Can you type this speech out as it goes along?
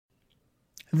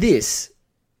This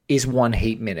is One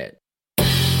Heat Minute.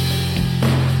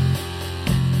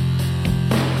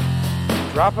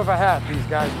 Drop of a hat, these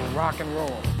guys will rock and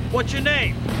roll. What's your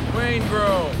name? Wayne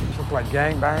Grove. Look like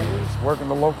gangbangers, working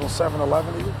the local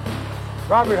 7-Eleven to you.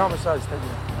 Robbery, homicides, take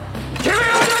it. Give me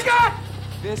all you got!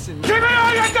 Give me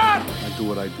all you got! I do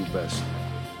what I do best.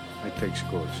 I take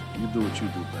scores. You do what you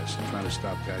do best. I'm trying to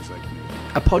stop guys like me.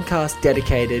 A podcast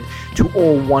dedicated to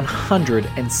all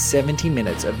 170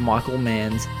 minutes of Michael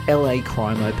Mann's LA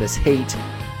crime opus Heat,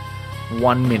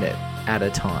 1 minute at a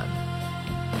time.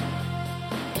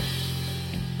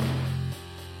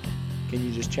 Can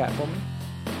you just chat for me?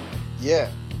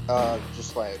 Yeah,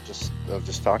 just talk.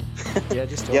 Yeah,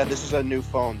 just talk. Yeah, this is a new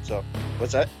phone, so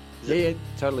what's that? Yeah,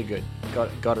 totally good.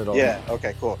 Got it all. Yeah,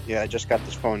 okay, cool. Yeah, I just got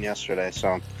this phone yesterday,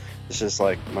 so this is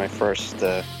like my first,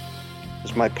 this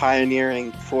is my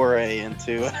pioneering foray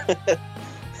into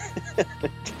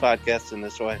podcasts in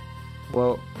this way.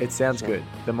 Well, it sounds good.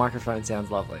 The microphone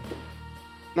sounds lovely.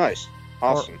 Nice.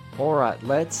 Awesome. All right,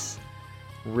 let's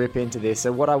rip into this.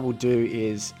 So what I will do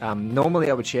is, normally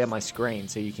I would share my screen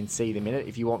so you can see the minute.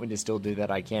 If you want me to still do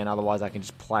that, I can. Otherwise, I can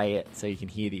just play it so you can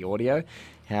hear the audio.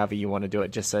 However you want to do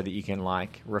it, just so that you can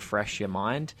refresh your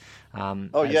mind.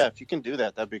 Yeah, if you can do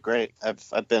that, that'd be great.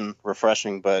 I've been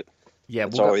refreshing, but yeah,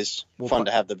 it's always fun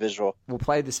to have the visual. We'll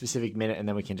play the specific minute and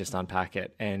then we can just unpack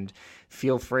it. And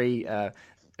feel free.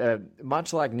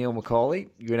 Much like Neil McCauley,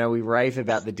 we rave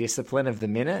about the discipline of the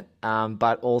minute,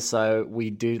 but also we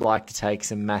do like to take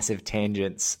some massive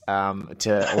tangents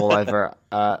to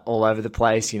all over the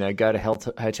place. Go to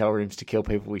hotel rooms to kill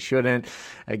people we shouldn't,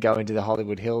 go into the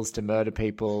Hollywood Hills to murder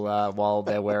people while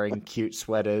they're wearing cute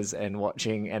sweaters and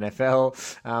watching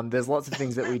NFL. There's lots of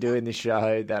things that we do in this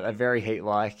show that are very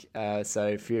Heat-like. So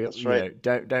if you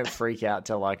don't freak out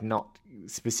to not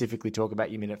specifically talk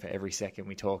about your minute for every second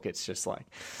we talk. It's just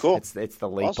cool. It's the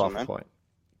leap off man. point.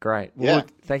 Great. Well, look,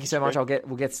 thank you so much. We'll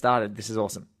get started. This is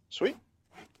awesome. Sweet.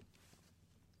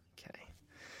 Okay.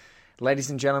 Ladies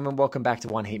and gentlemen, welcome back to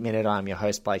One Heat Minute. I'm your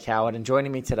host, Blake Howard, and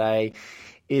joining me today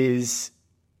is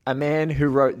a man who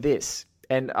wrote this.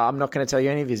 And I'm not going to tell you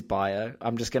any of his bio.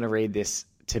 I'm just going to read this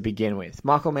to begin with.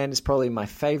 Michael Mann is probably my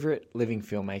favorite living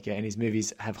filmmaker, and his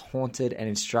movies have haunted and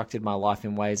instructed my life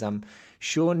in ways I'm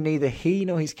sure neither he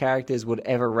nor his characters would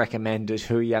ever recommend it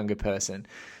to a younger person.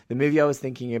 The movie I was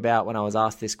thinking about when I was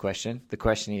asked this question, the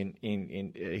question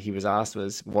he was asked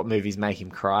was, what movies make him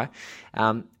cry?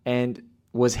 And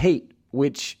was Heat,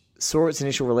 which saw its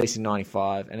initial release in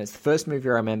 1995, and it's the first movie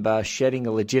I remember shedding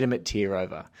a legitimate tear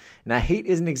over. Now, Heat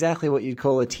isn't exactly what you'd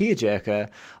call a tearjerker,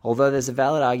 although there's a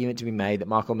valid argument to be made that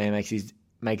Michael Mann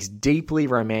makes deeply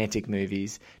romantic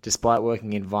movies despite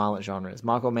working in violent genres.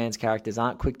 Michael Mann's characters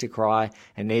aren't quick to cry,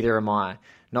 and neither am I.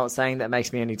 Not saying that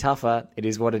makes me any tougher, it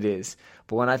is what it is.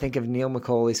 But when I think of Neil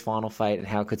McCauley's final fate and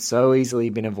how it could so easily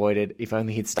have been avoided if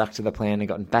only he'd stuck to the plan and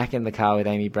gotten back in the car with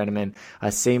Amy Brenneman,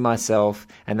 I see myself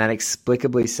and that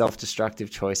inexplicably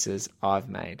self-destructive choices I've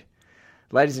made.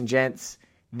 Ladies and gents,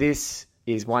 this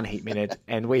is One Heat Minute,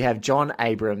 and we have John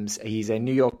Abrams. He's a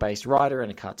New York-based writer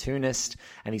and a cartoonist,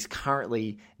 and he's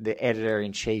currently the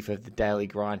editor-in-chief of the daily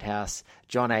Grindhouse.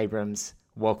 John Abrams,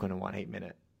 welcome to One Heat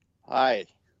Minute. Hi.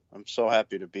 I'm so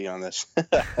happy to be on this.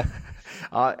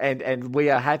 And we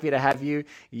are happy to have you.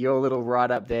 Your little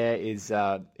write-up there is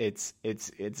it's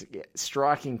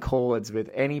striking chords with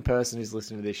any person who's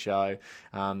listened to this show.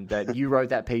 That you wrote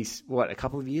that piece, a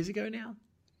couple of years ago now?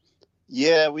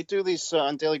 Yeah, we do these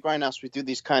on Daily Grindhouse. We do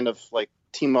these kind of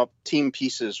team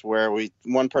pieces where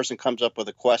one person comes up with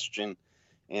a question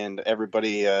and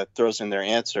everybody throws in their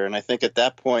answer. And I think at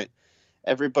that point,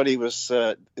 everybody was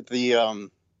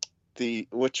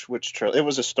which trailer? It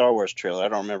was a Star Wars trailer. I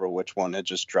don't remember which one. It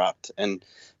just dropped, and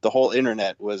the whole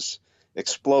internet was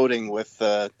exploding with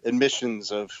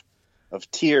admissions of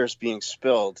tears being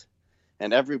spilled,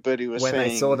 and everybody was when saying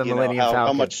they saw the Millennium Falcon,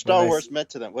 how much Star Wars meant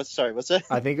to them. What's that?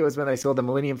 I think it was when they saw the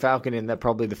Millennium Falcon in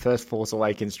probably the first Force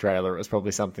Awakens trailer. It was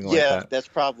probably something like that. Yeah, that's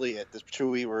probably it. That's true.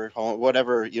 We were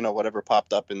whatever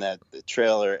popped up in that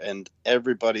trailer, and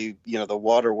everybody, the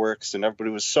waterworks, and everybody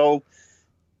was so,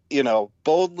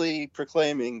 boldly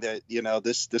proclaiming that,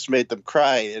 this made them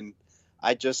cry. And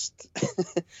I just,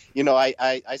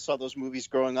 I saw those movies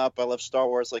growing up. I love Star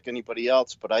Wars like anybody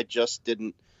else, but I just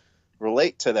didn't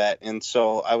relate to that. And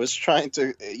so I was trying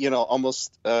to,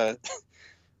 almost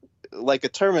like a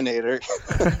Terminator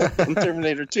in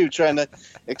Terminator 2, trying to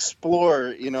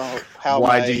explore, how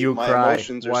my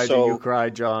emotions are. Why do you cry,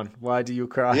 John? Why do you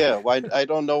cry? Yeah, I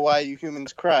don't know why you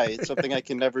humans cry. It's something I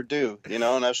can never do, and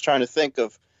I was trying to think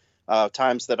of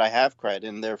times that I have cried,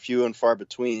 and they're few and far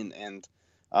between. And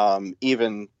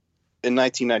even in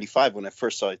 1995 when I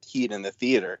first saw Heat in the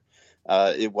theater,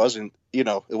 it wasn't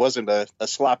a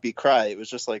sloppy cry. It was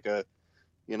just like a,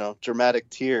 dramatic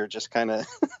tear just kind of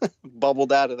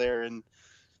bubbled out of there and,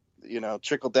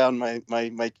 trickled down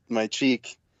my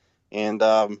cheek. And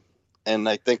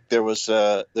I think there was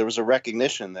a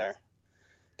recognition there.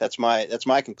 That's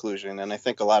my conclusion. And I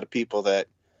think a lot of people that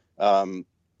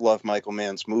love Michael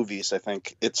Mann's movies, I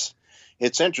think it's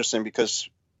interesting because,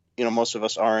 most of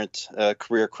us aren't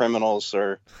career criminals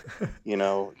or,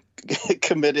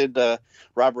 committed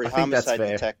robbery homicide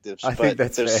detectives. But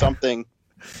there's something,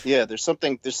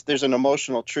 there's an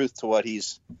emotional truth to what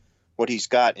he's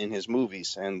got in his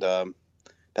movies, and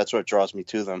that's what draws me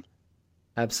to them.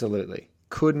 Absolutely.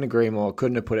 Couldn't agree more.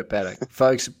 Couldn't have put it better,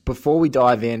 folks. Before we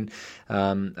dive in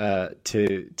to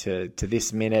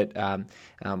this minute,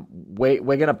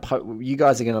 we're gonna you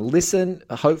guys are gonna listen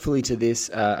hopefully to this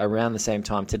around the same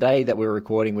time today that we're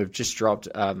recording. We've just dropped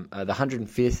the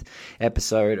 105th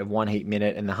episode of One Heat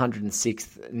Minute, and the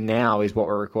 106th now is what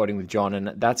we're recording with John,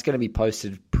 and that's going to be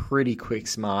posted pretty quick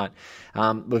smart.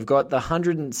 We've got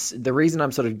the reason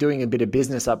I'm sort of doing a bit of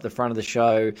business up the front of the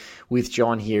show with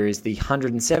John here is the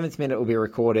 107th minute will be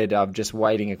recorded. I'm just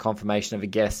waiting a confirmation of a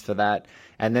guest for that.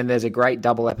 And then there's a great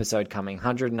double episode coming,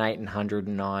 108 and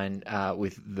 109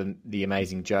 with the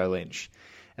amazing Joe Lynch.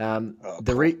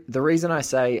 The reason I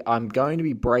say I'm going to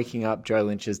be breaking up Joe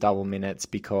Lynch's double minutes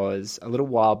because a little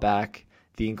while back,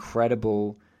 the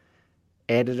incredible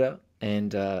editor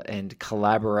and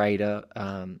collaborator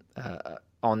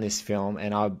on this film,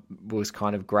 and I was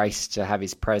kind of graced to have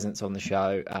his presence on the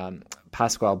show,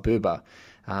 Pasquale Buba,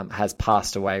 has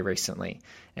passed away recently.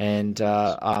 And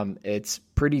it's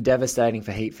pretty devastating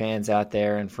for Heat fans out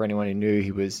there, and for anyone who knew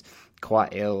he was quite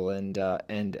ill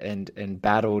and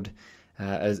battled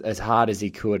as hard as he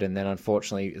could, and then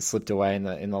unfortunately slipped away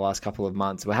in the last couple of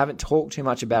months. We haven't talked too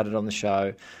much about it on the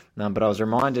show, but I was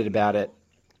reminded about it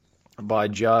by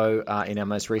Joe in our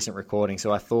most recent recording,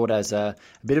 so I thought as a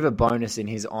bit of a bonus in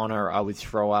his honor, I would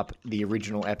throw up the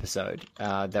original episode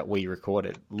that we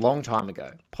recorded a long time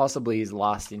ago, possibly his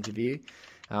last interview.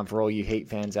 For all you Heat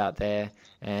fans out there,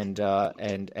 and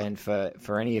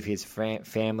for any of his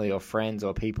family or friends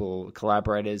or people,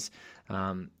 collaborators,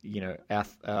 our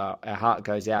heart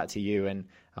goes out to you. And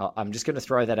I'm just going to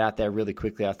throw that out there really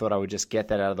quickly. I thought I would just get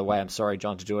that out of the way. I'm sorry,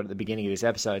 John, to do it at the beginning of this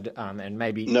episode, and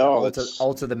maybe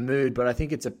alter the mood, but I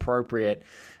think it's appropriate.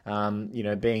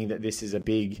 Being that this is a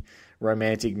big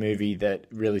romantic movie that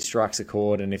really strikes a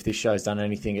chord, and if this show's done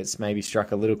anything, it's maybe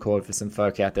struck a little chord for some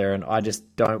folk out there, and I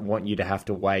just don't want you to have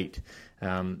to wait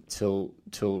till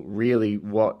really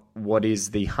what is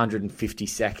the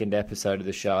 152nd episode of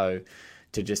the show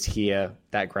to just hear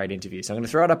that great interview. So I'm going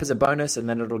to throw it up as a bonus, and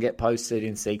then it'll get posted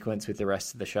in sequence with the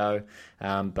rest of the show.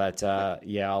 I'll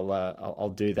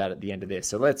do that at the end of this.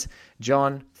 So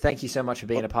John, thank you so much for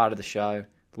being a part of the show.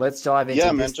 Let's dive into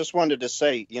Yeah, man, just wanted to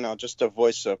say, just a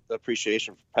voice of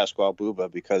appreciation for Pasquale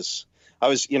Buba, because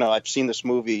I've seen this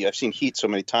movie, I've seen Heat so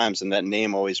many times, and that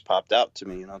name always popped out to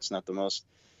me. It's not the most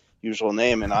usual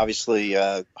name, and obviously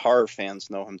horror fans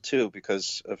know him too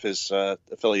because of his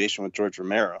affiliation with George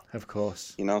Romero. Of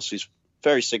course. So he's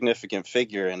very significant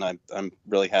figure, and I'm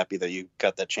really happy that you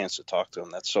got that chance to talk to him.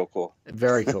 That's so cool.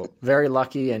 Very cool. Very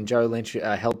lucky, and Joe Lynch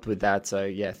helped with that. So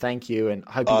yeah, thank you, and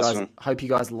hope you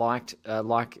guys liked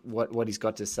what he's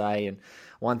got to say. And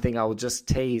one thing I will just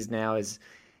tease now is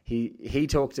he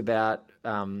talked about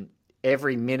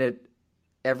every minute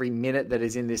that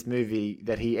is in this movie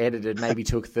that he edited maybe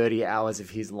took 30 hours of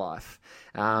his life.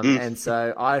 And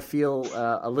so I feel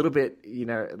a little bit,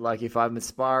 like if I'm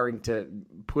aspiring to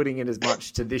putting in as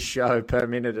much to this show per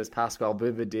minute as Pasquale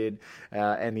Buba did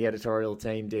and the editorial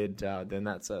team did, then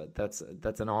that's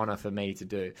an honor for me to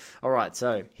do. All right,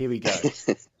 so here we go.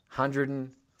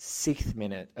 106th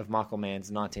minute of Michael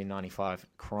Mann's 1995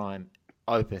 crime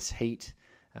opus Heat.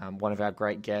 One of our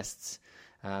great guests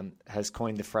has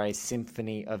coined the phrase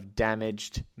symphony of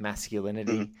damaged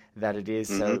masculinity that it is.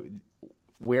 So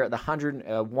we're at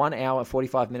the 1 hour,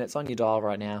 45 minutes on your dial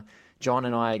right now. John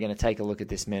and I are going to take a look at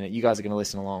this minute. You guys are going to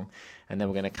listen along, and then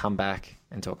we're going to come back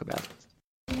and talk about it.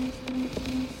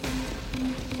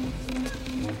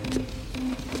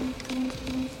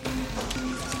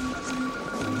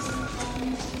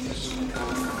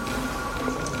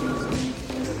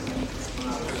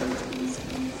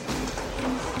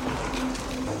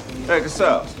 Hey,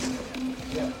 Casal.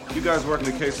 You guys working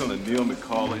the case on the Neil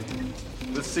McCauley?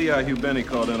 Let's see how Hugh Benny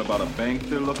called in about a bank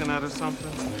they're looking at or something.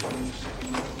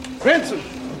 Vincent!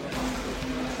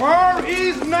 Far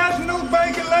East National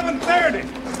Bank 1130.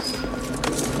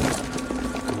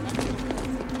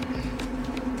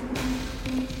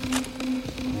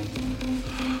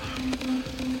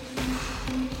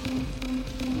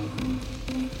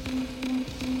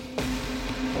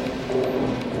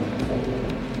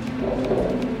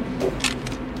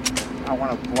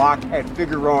 block at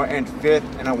Figueroa and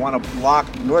 5th, and I want to block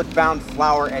northbound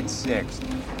Flower at 6th.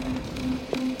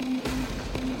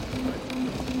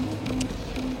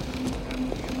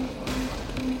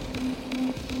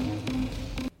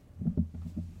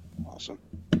 Awesome.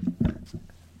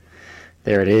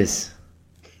 There it is.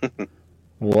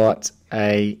 What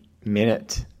a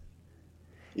minute.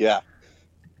 Yeah.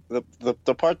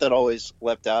 The part that always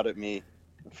leapt out at me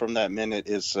from that minute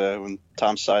is when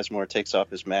Tom Sizemore takes off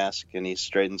his mask and he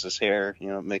straightens his hair. You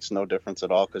know, it makes no difference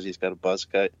at all because he's got a buzz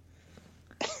cut.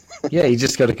 Yeah, he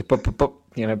just got to,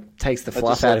 takes the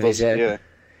fluff out of his head. Yeah.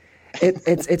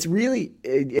 It's really.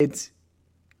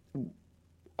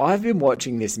 I've been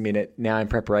watching this minute now in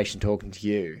preparation, talking to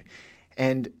you,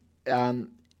 and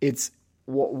it's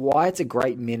why it's a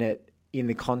great minute in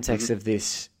the context of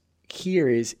this. Here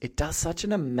is it does such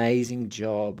an amazing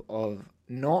job of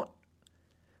not.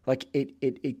 Like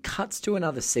it cuts to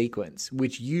another sequence,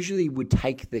 which usually would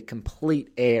take the complete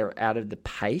air out of the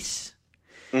pace.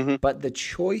 Mm-hmm. But the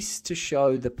choice to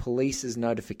show the police's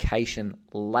notification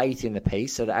late in the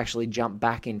piece, so to actually jump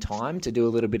back in time to do a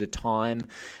little bit of time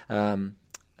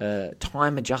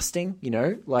adjusting,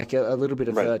 like a little bit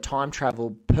of time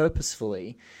travel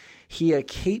purposefully, here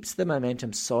keeps the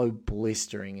momentum so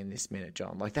blistering in this minute,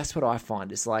 John. Like that's what I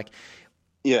find. It's like,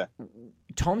 yeah,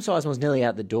 Tom Sizemore's nearly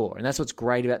out the door, and that's what's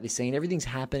great about this scene. Everything's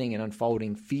happening and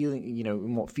unfolding, feeling,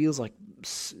 in what feels like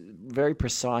very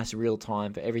precise real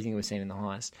time for everything we've seen in the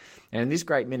heist. And in this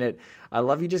great minute, I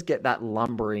love you just get that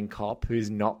lumbering cop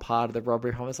who's not part of the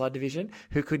robbery homicide division,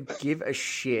 who could give a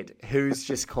shit who's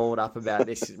just called up about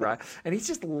this, right? And he's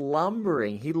just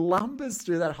lumbering. He lumbers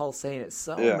through that whole scene. It's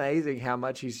so amazing how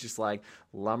much he's just like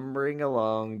lumbering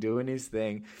along, doing his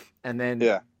thing. And then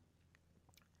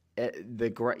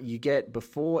you get,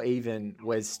 before even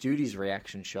Wes Studi's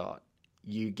reaction shot,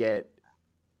 you get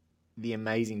the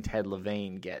amazing Ted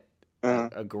Levine get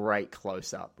a great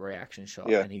close-up reaction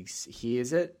shot, and he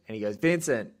hears it and he goes,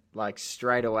 Vincent, like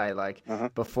straight away, like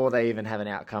before they even have an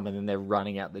outcome, and then they're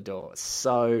running out the door.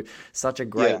 Such a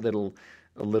great little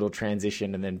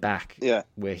transition, and then back. Yeah,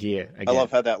 we're here again. I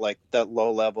love how that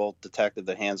low-level detective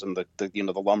that hands him the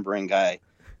lumbering guy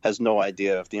has no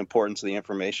idea of the importance of the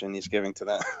information he's giving to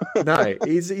them. No,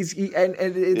 he's and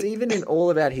it's even in all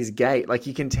about his gait. Like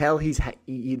you can tell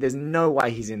there's no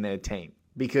way he's in their team,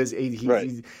 because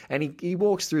he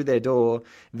walks through their door.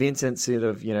 Vincent's sort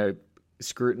of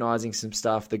scrutinizing some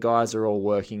stuff. The guys are all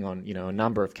working on a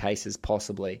number of cases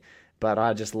possibly, but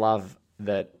I just love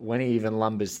that when he even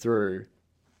lumbers through,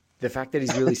 the fact that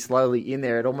he's really slowly in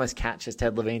there, it almost catches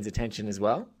Ted Levine's attention as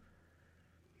well.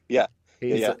 Yeah.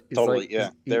 Totally.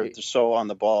 Like, they're so on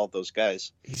the ball, those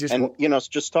guys.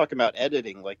 Just talking about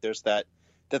editing, like there's that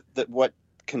what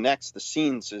connects the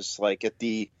scenes is like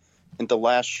in the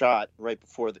last shot right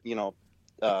before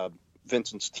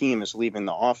Vincent's team is leaving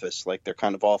the office, like they're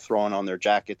kind of all throwing on their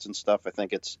jackets and stuff. I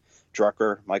think it's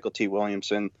Drucker, Michael T.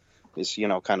 Williamson is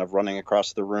kind of running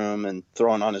across the room and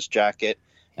throwing on his jacket,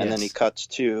 and then he cuts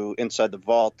to inside the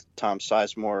vault, Tom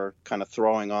Sizemore kind of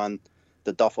throwing on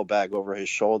the duffel bag over his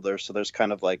shoulder. So there's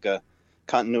kind of like a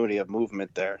continuity of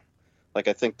movement there. Like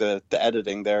I think the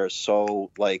editing there is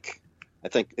so like, I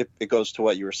think it goes to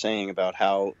what you were saying about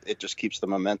how it just keeps the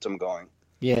momentum going.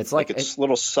 Yeah, it's like it's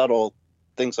little subtle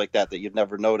things like that you'd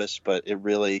never notice, but it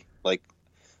really, like,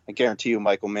 I guarantee you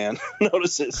Michael Mann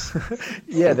notices.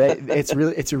 Yeah,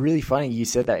 it's really funny you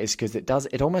said that, is because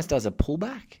it almost does a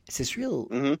pullback. It's this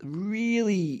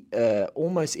really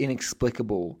almost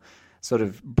inexplicable sort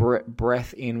of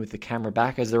breath in with the camera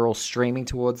back as they're all streaming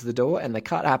towards the door, and the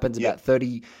cut happens about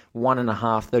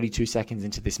 32 seconds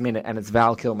into this minute, and it's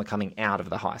Val Kilmer coming out of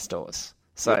the heist doors.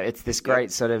 So it's this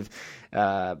great sort of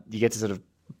you get to sort of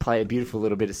play a beautiful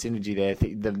little bit of synergy there,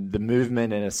 the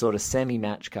movement and a sort of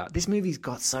semi-match cut. This movie's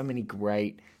got so many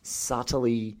great,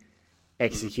 subtly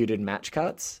executed match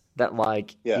cuts that,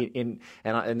 like, and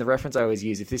the reference I always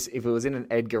use, if it was in an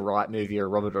Edgar Wright movie or a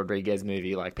Robert Rodriguez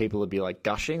movie, like, people would be like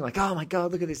gushing, like, oh my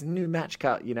god, look at this new match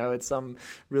cut, it's some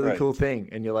really cool thing,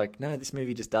 and you're like, no, this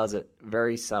movie just does it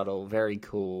very subtle, very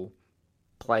cool,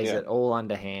 plays it all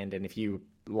underhand, and if you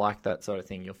like that sort of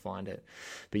thing, you'll find it.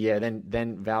 But yeah,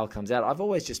 then Val comes out. I've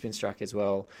always just been struck as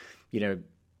well,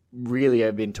 really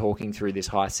I've been talking through this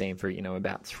heist scene for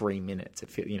about 3 minutes.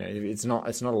 It's not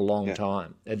a long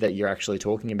time that you're actually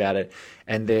talking about it,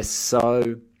 and they're just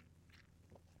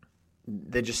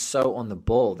so on the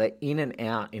ball. They're in and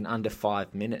out in under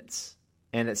 5 minutes,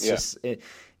 and it's just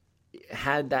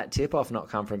had that tip off not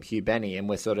come from Hugh Benny, and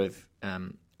we're sort of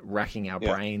racking our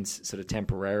brains sort of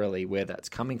temporarily where that's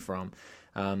coming from.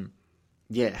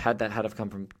 Had that have come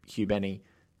from Hugh Benny,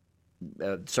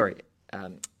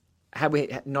 had we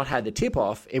not had the tip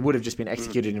off, it would have just been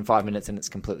executed in 5 minutes and it's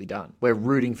completely done. We're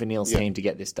rooting for Neil's team to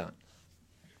get this done.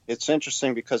 It's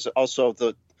interesting because also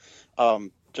I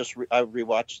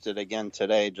rewatched it again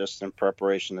today just in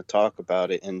preparation to talk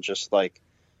about it, and just like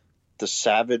the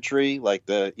savagery, like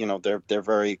they're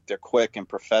quick and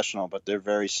professional, but they're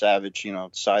very savage.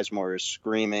 Sizemore is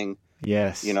screaming.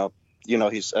 Yes.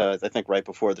 He's I think right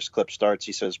before this clip starts,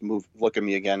 he says, look at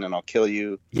me again and I'll kill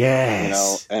you.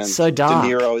 Yes. And so dark.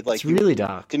 De Niro, it's really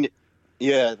dark. De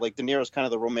Niro's kind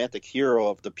of the romantic hero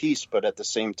of the piece, but at the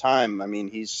same time, I mean,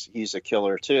 he's a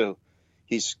killer too.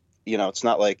 He's, it's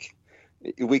not like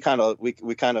we kind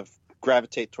of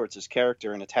gravitate towards his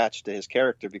character and attach to his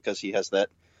character because he has that,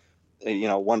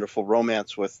 wonderful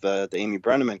romance with the Amy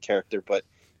Brenneman character, but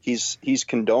he's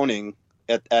condoning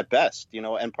at best,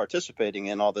 and participating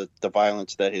in all the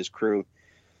violence that his crew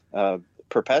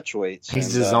perpetuates.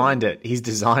 He's designed it. He's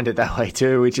designed it that way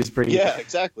too, which is pretty. Yeah,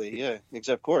 exactly. Yeah,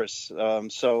 of course. I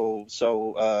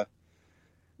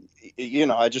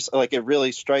just like, it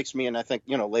really strikes me, and I think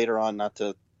later on, not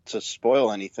to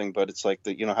spoil anything, but it's like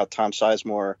how Tom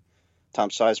Sizemore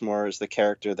is the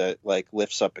character that like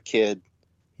lifts up a kid,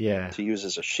 to use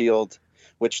as a shield,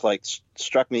 which like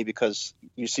struck me because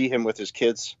you see him with his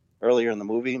kids earlier in the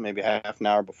movie, maybe half an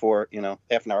hour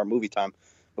movie time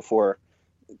before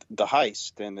the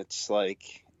heist, and it's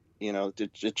like,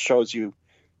 it shows you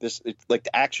this, like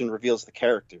the action reveals the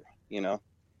character, He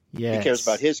cares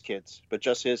about his kids, but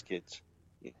just his kids,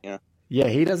 Yeah,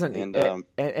 he doesn't.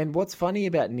 And what's funny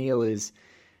about Neil is,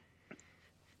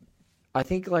 I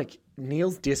think like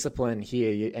Neil's discipline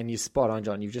here, and you're spot on,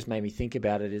 John, you've just made me think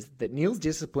about it, is that Neil's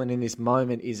discipline in this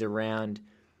moment is around,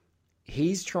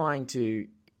 he's trying to,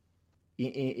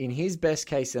 in his best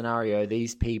case scenario,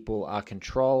 these people are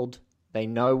controlled, they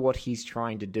know what he's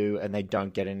trying to do, and they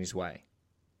don't get in his way.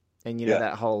 And,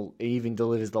 that whole, he even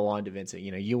delivers the line to Vincent,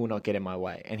 you will not get in my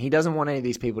way. And he doesn't want any of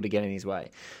these people to get in his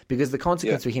way because the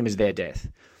consequence for him is their death.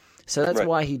 So that's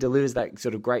why he delivers that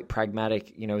sort of great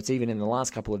pragmatic, it's even in the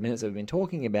last couple of minutes that we've been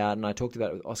talking about, and I talked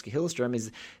about it with Oscar Hillstrom,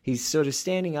 is he's sort of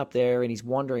standing up there and he's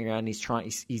wandering around and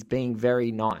he's being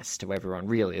very nice to everyone,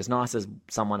 really, as nice as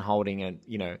someone holding an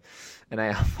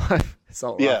AR-5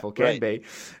 assault rifle can be.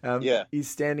 He's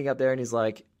standing up there and he's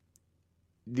like,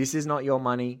 this is not your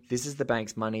money. This is the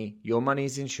bank's money. Your money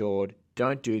is insured.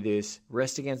 Don't do this.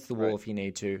 Rest against the wall if you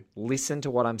need to. Listen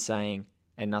to what I'm saying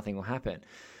and nothing will happen.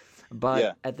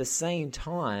 But at the same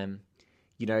time,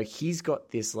 he's got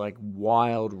this like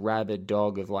wild, rabid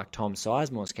dog of like Tom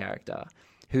Sizemore's character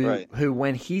who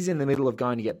when he's in the middle of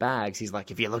going to get bags, he's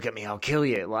like, if you look at me, I'll kill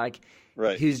you. Like,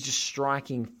 he's just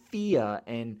striking fear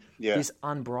and this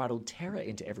unbridled terror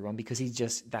into everyone because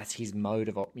that's his mode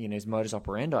of, his modus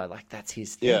operandi. Like, that's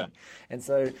his thing. Yeah. And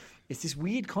so it's this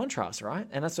weird contrast, right?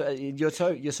 And that's what you're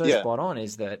so spot on,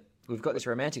 is that we've got this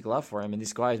romantic love for him, and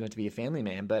this guy is meant to be a family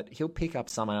man, but he'll pick up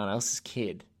someone else's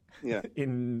kid,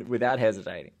 without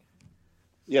hesitating.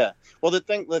 Yeah. Well, the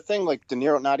thing, like De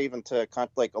Niro, not even to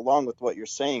like along with what you're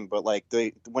saying, but like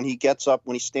when he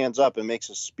stands up and makes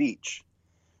a speech,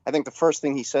 I think the first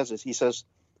thing he says is he says,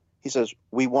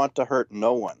 "We want to hurt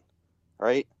no one,"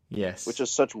 right? Yes. Which is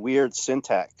such weird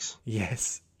syntax.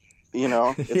 Yes.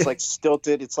 It's like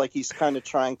stilted. It's like he's kind of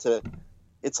trying to.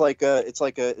 It's like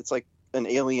an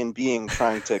alien being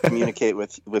trying to communicate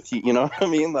with you. You know what I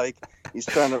mean? Like he's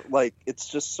trying to, like, it's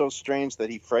just so strange that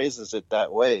he phrases it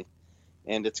that way,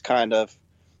 and it's kind of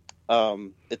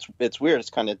it's weird.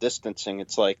 It's kind of distancing.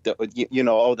 It's like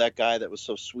that guy that was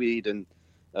so sweet and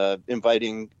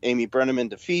inviting Amy Brenneman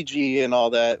to Fiji and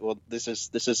all that. Well, this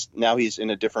is now he's in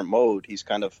a different mode. He's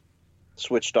kind of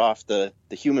switched off the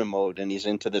human mode, and he's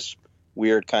into this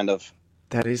weird kind of.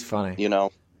 That is funny.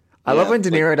 I love when De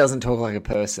Niro doesn't talk like a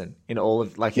person in all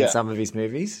of, like, in some of his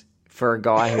movies. For a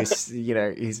guy who's,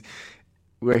 he's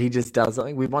where he just does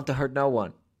something. We want to hurt no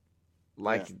one.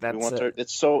 Like that's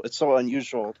it's so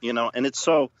unusual, and it's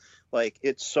so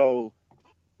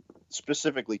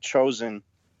specifically chosen.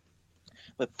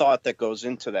 The thought that goes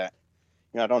into that.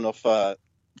 I don't know if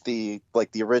the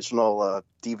original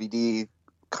DVD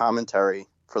commentary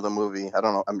for the movie. I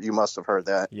don't know. You must have heard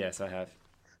that. Yes, I have.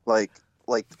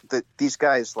 These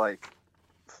guys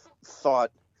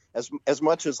thought as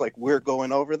much as like we're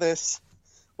going over this,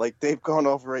 like they've gone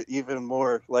over it even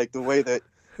more. Like the way that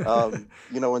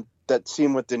when that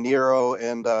scene with De Niro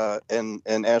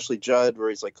and Ashley Judd, where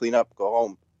he's like, clean up, go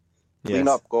home, clean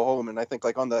up, go home. And I think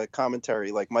like on the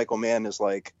commentary, like Michael Mann is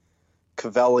like,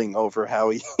 cavelling over how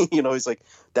he, he's like,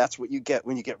 that's what you get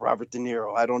when you get Robert De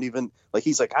Niro. I don't even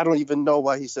know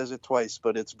why he says it twice,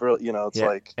 but it's brilliant. It's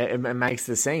like it makes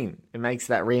the scene. It makes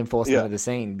that reinforcement of the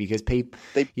scene because people,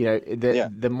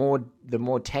 the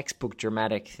more textbook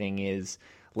dramatic thing is,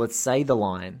 let's say the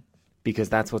line because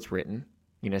that's what's written.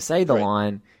 Say the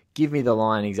line, give me the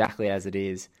line exactly as it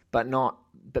is, but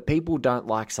people don't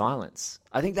like silence.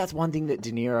 I think that's one thing that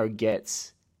De Niro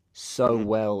gets so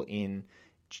well in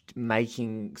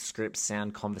making scripts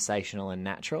sound conversational and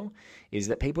natural is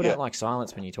that people don't like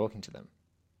silence when you're talking to them.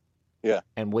 Yeah.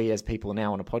 And we as people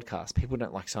now on a podcast, people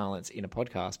don't like silence in a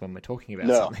podcast when we're talking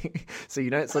about something. So you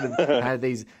don't sort of have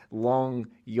these long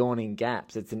yawning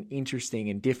gaps. It's an interesting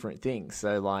and different thing.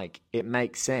 So like it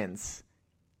makes sense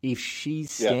if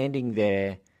she's standing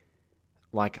there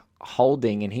like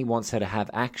holding and he wants her to have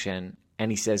action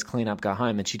and he says clean up, go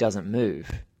home, and she doesn't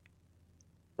move.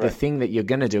 The thing that you're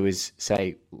going to do is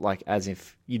say, like, as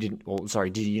if you didn't,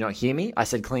 did you not hear me? I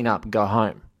said, clean up, go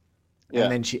home.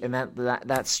 Yeah. And then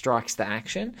that strikes the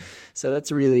action. So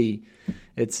that's really,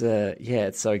 it's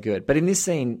so good. But in this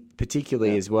scene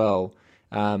particularly as well,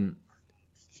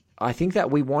 I think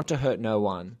that We Want to Hurt No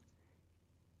One.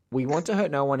 We Want to Hurt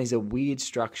No One is a weird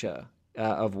structure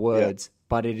of words,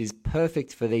 but it is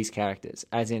perfect for these characters.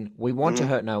 As in, we want to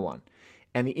hurt no one.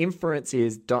 And the inference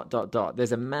is ...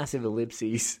 There's a massive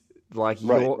ellipses there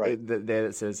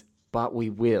that says, but we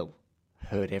will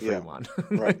hurt everyone.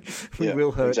 Yeah. Right. We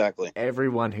will hurt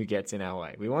everyone who gets in our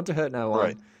way. We want to hurt no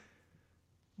one,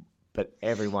 but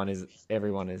everyone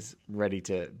is ready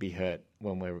to be hurt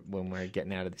when we're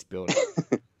getting out of this building.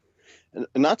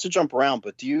 Not to jump around,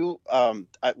 but do you?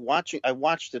 I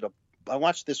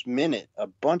watched this minute a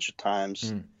bunch of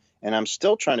times. And I'm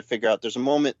still trying to figure out, there's a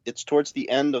moment, it's towards the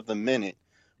end of the minute,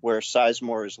 where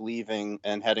Sizemore is leaving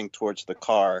and heading towards the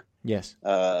car. Yes.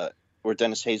 Where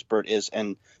Dennis Haysbert is.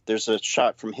 And there's a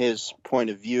shot from his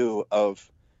point of view of,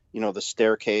 the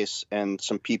staircase and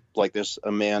some people, like there's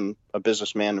a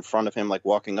businessman in front of him, like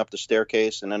walking up the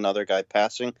staircase and another guy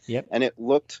passing. Yep. And it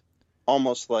looked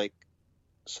almost like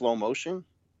slow motion.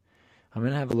 I'm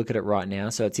going to have a look at it right now.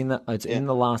 So it's in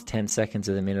the last 10 seconds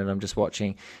of the minute I'm just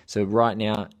watching. So right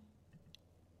now,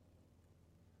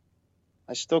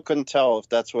 I still couldn't tell if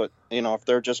that's what, if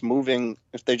they're just moving,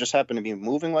 if they just happen to be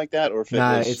moving like that, or if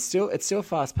it's still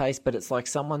fast paced, but it's like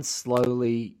someone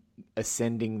slowly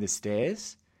ascending the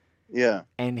stairs. Yeah.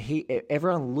 And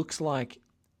everyone looks like,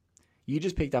 you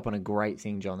just picked up on a great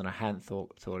thing, John, that I hadn't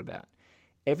thought about.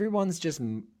 Everyone's just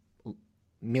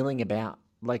milling about.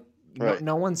 Like,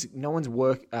 no one's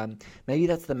work. Maybe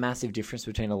that's the massive difference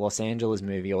between a Los Angeles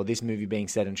movie or this movie being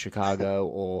set in Chicago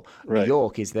or New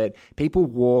York is that people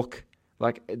walk.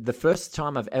 Like, the first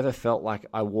time I've ever felt like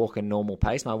I walk a normal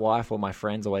pace, my wife or my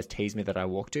friends always tease me that I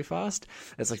walk too fast.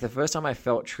 It's like the first time I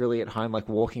felt truly at home, like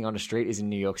walking on a street, is in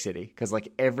New York City. Because,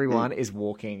 like, everyone is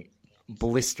walking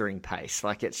blistering pace.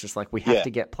 Like, it's just like we have to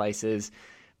get places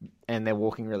and they're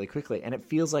walking really quickly. And it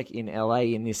feels like in LA,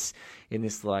 in this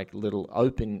like, little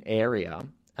open area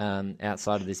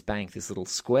outside of this bank, this little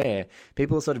square,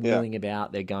 people are sort of milling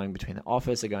about. They're going between the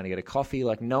office, they're going to get a coffee.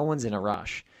 Like, no one's in a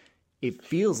rush. It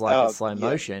feels like it's slow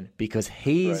motion because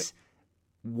he's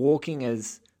walking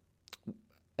as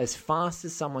fast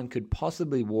as someone could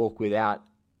possibly walk without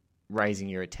raising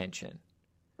your attention.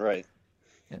 Right.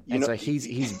 And so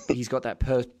he's got that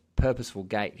purposeful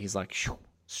gait. He's like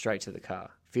straight to the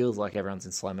car. Feels like everyone's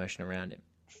in slow motion around him.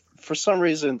 For some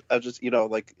reason, I just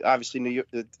like obviously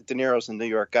De Niro's a New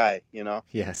York guy.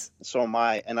 Yes. So am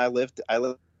I, and I lived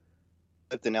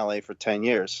in LA for 10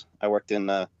 years. I worked in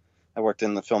the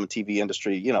film and TV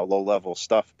industry, low level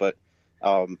stuff, but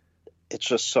it's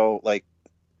just so like,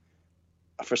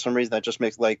 for some reason that just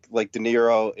makes like De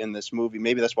Niro in this movie.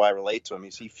 Maybe that's why I relate to him.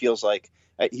 He feels like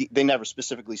they never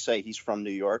specifically say he's from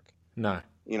New York. No,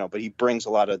 but he brings a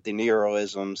lot of De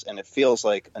Niro-isms, and it feels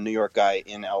like a New York guy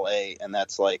in LA. And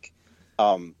that's like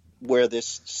where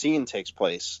this scene takes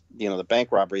place. The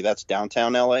bank robbery, that's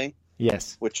downtown LA.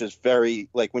 Yes, which is very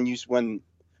like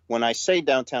when I say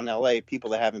downtown LA,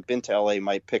 people that haven't been to LA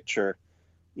might picture,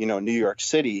 New York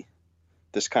City,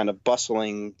 this kind of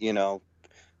bustling,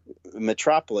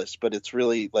 metropolis. But it's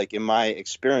really like, in my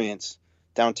experience,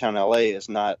 downtown LA is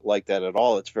not like that at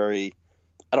all. It's very,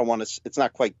 it's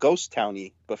not quite ghost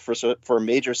towny, but for a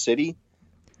major city,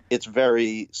 it's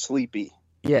very sleepy.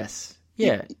 Yes.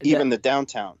 Yeah. Even the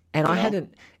downtown. And I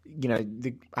hadn't,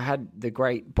 I had the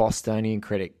great Bostonian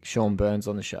critic Sean Burns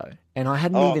on the show, and I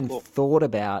hadn't thought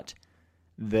about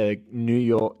the New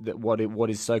York, what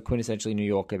is so quintessentially New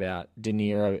York about De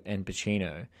Niro and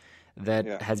Pacino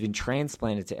that has been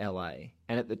transplanted to LA.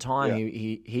 And at the time,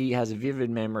 he has vivid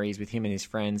memories with him and his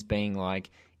friends being like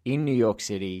in New York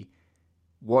City,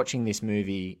 watching this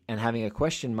movie and having a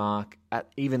question mark at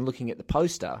even looking at the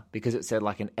poster because it said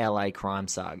like an LA crime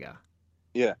saga.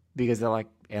 Yeah. Because they're like,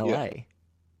 LA? Yeah.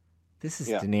 This is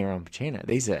De Niro and Pacino.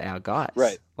 These are our guys.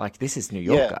 Right. Like, this is New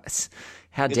York guys.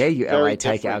 How dare you, LA,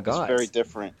 take our guys? It's very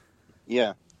different.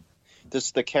 Yeah.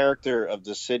 The character of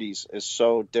the cities is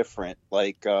so different.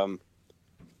 Like,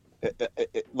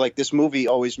 like this movie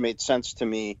always made sense to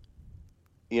me.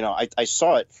 You know, I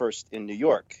saw it first in New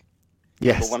York.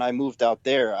 Yes. But when I moved out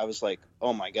there, I was like,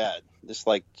 oh my God, this,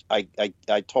 like, I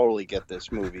totally get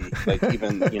this movie. Like,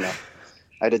 even, you know,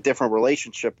 I had a different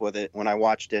relationship with it when I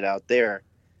watched it out there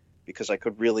because I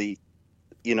could really,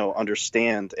 you know,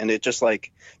 understand. And it just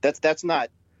like, that's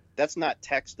not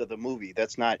text of the movie.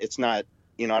 It's not,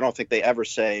 you know, I don't think they ever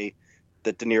say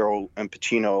that De Niro and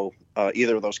Pacino,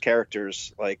 either of those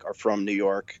characters, like, are from New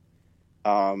York.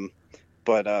 But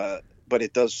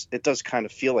it does kind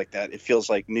of feel like that. It feels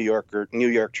like New York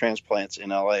transplants in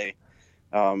LA.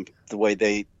 The way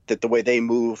they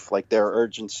move, like their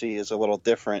urgency is a little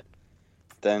different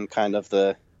than kind of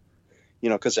the, you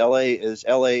know, because LA is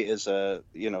a,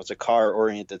 you know, it's a car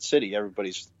oriented city.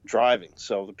 Everybody's driving,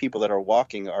 so the people that are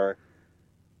walking are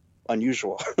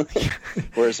unusual.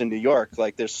 Whereas in New York,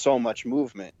 like, there's so much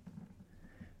movement.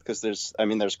 Because there's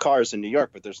cars in New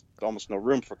York, but there's almost no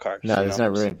room for cars. No, there's no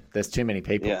room. There's too many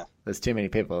people. Yeah. There's too many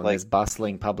people. And there's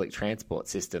bustling public transport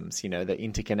systems. You know, the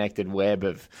interconnected web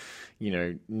of, you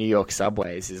know, New York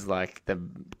subways is like the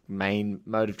main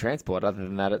mode of transport. Other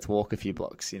than that, it's walk a few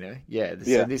blocks, you know. Yeah.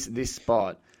 So this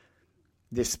spot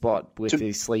with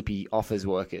these sleepy office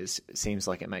workers seems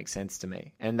like it makes sense to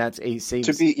me. And it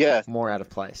seems more out of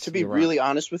place. To be really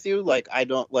honest with you, like, I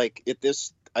don't like it.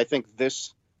 I think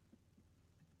this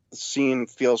scene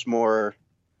feels more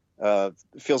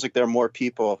feels like there are more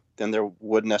people than there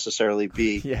would necessarily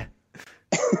be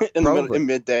in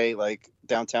midday, like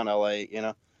downtown LA, you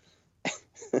know.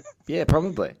 Yeah,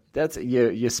 probably. That's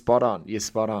you're spot on.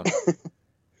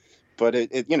 But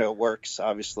it you know, works,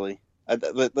 obviously.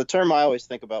 The term I always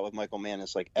think about with Michael Mann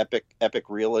is like epic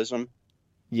realism.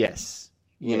 Yes.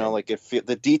 You know, like if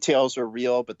the details are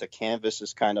real, but the canvas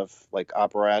is kind of like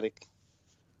operatic.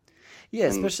 Yeah,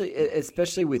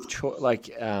 especially with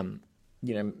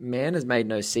you know, Mann has made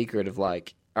no secret of,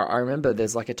 like, I remember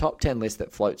there's like a top 10 list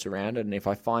that floats around, and if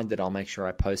I find it, I'll make sure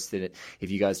I posted it. If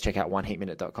you guys check out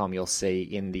oneheatminute.com, you'll see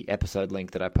in the episode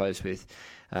link that I post with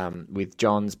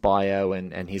John's bio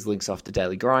and his links off to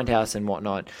Daily Grindhouse and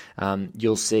whatnot.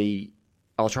 You'll see.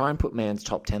 I'll try and put Mann's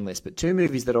top 10 list, but two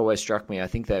movies that always struck me, I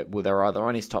think that they're either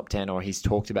on his top 10 or he's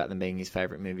talked about them being his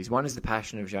favorite movies. One is The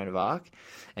Passion of Joan of Arc,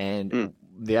 and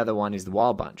the other one is The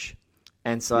Wild Bunch.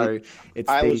 And so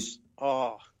it's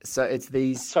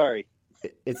these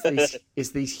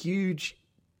huge,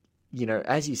 you know,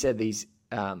 as you said, these,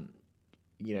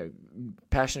 you know,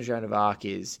 Passion of Joan of Arc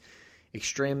is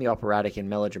extremely operatic and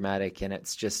melodramatic, and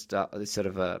it's just sort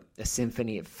of a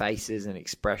symphony of faces and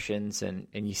expressions, and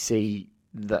you see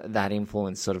that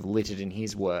influence sort of littered in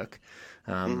his work.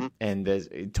 And there's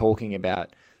talking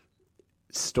about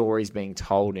stories being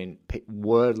told in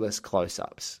wordless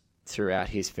close-ups throughout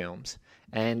his films.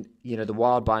 And, you know, The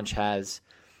Wild Bunch has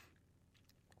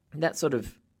that sort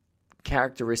of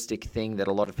characteristic thing that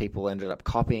a lot of people ended up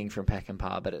copying from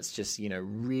Peckinpah, but it's just, you know,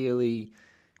 really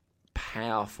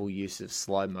powerful use of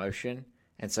slow motion.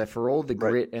 And so for all the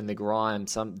grit and the grime,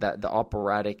 the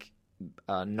operatic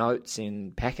notes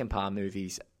in Peckinpah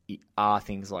movies are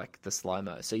things like the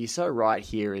slow-mo. So you're so right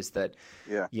here is that,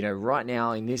 you know, right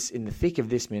now in the thick of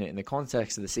this minute, in the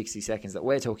context of the 60 seconds that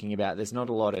we're talking about, there's not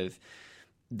a lot of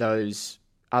those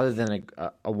other than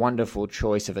a wonderful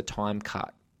choice of a time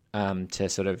cut to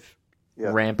sort of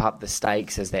ramp up the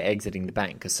stakes as they're exiting the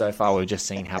bank. Because so far we've just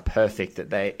seen how perfect that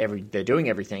they're doing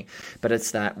everything, but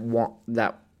it's that one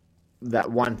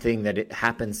thing that it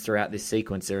happens throughout this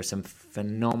sequence. There are some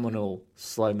phenomenal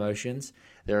slow motions.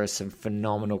 There are some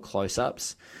phenomenal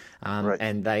close-ups,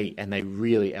 and they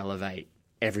really elevate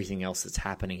everything else that's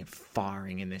happening and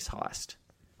firing in this heist.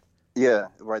 Yeah,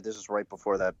 right. This is right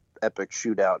before that epic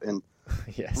shootout, and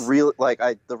yes, really, like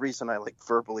the reason I like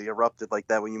verbally erupted like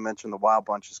that when you mentioned The Wild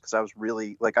Bunch is because I was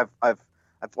really like I've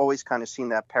always kind of seen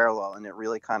that parallel, and it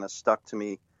really kind of stuck to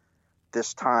me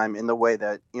this time in the way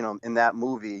that, you know, in that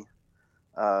movie.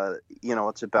 You know,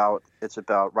 it's about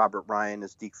Robert Ryan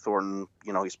as Deke Thornton.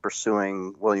 You know, he's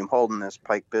pursuing William Holden as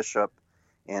Pike Bishop,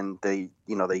 and they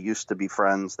used to be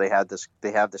friends. They have this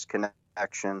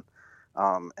connection,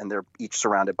 and they're each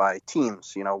surrounded by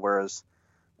teams. You know, whereas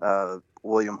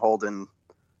William Holden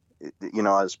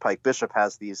as Pike Bishop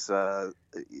has these,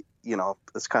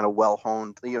 it's kind of well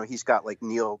honed. He's got like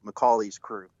Neil McCauley's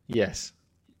crew. Yes.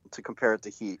 To compare it to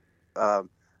Heat,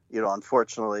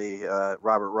 unfortunately,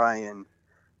 Robert Ryan,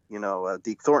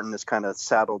 Deke Thornton is kind of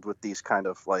saddled with these kind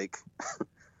of like,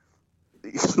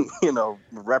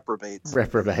 reprobates.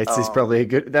 Reprobates is probably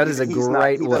that is a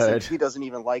great word. He doesn't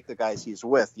even like the guys he's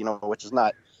with, which is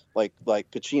not like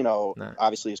Pacino. No.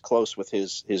 Obviously is close with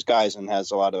his guys and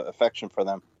has a lot of affection for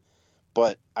them.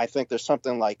 But I think there's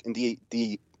something like in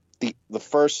the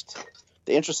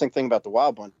interesting thing about the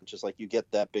Wild Bunch is like you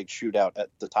get that big shootout at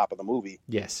the top of the movie.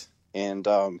 Yes. And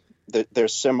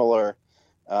there's similar,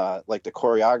 like the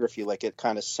choreography, like it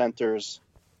kind of centers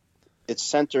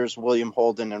William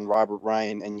Holden and Robert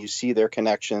Ryan, and you see their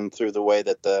connection through the way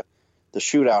that the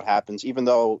shootout happens, even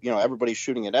though, everybody's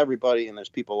shooting at everybody and there's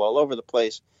people all over the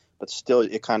place, but still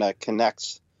it kind of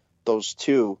connects those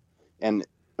two. And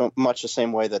much the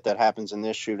same way that happens in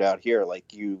this shootout here, like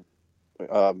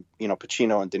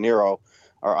Pacino and De Niro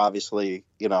are obviously,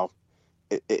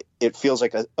 it feels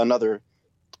like another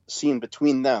scene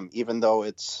between them, even though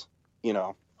it's,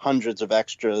 hundreds of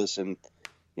extras and,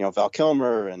 Val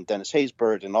Kilmer and Dennis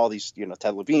Haysbert and all these,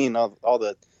 Ted Levine, all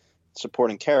the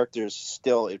supporting characters,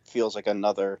 still it feels like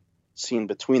another scene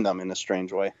between them in a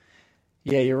strange way.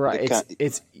 Yeah, you're right.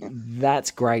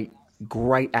 That's great.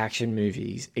 Great action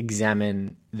movies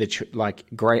examine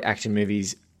great action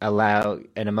movies allow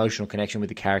an emotional connection with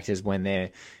the characters when they're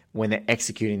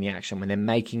executing the action, when they're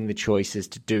making the choices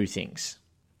to do things.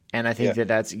 And I think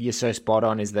that's you're so spot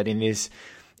on, is that in this,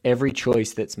 every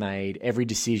choice that's made, every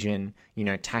decision,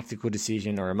 tactical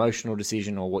decision or emotional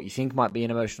decision, or what you think might be an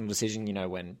emotional decision,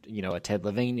 when, a Ted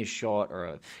Levine is shot, or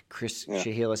a Chris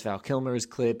Shihellis Val Kilmer is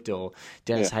clipped, or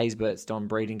Dennis Haysbert's Don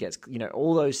Breeden gets,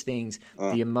 all those things,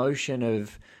 the emotion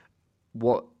of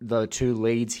what the two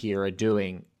leads here are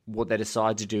doing, what they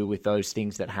decide to do with those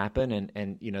things that happen,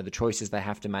 and the choices they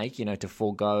have to make, to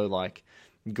forego like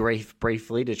grief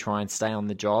briefly to try and stay on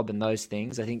the job, and those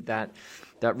things. I think that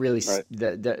really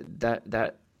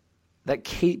that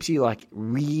keeps you like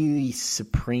really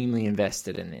supremely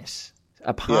invested in this.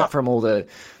 Apart from all the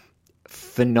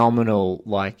phenomenal,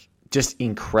 like just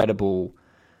incredible,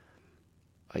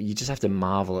 you just have to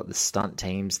marvel at the stunt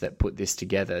teams that put this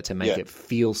together to make it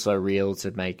feel so real,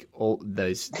 to make all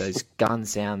those gun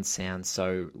sounds sound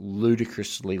so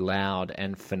ludicrously loud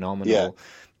and phenomenal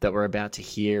that we're about to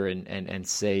hear and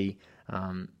see.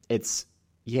 It's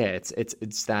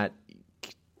that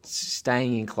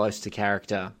staying in close to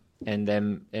character and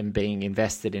them and being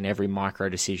invested in every micro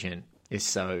decision is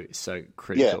so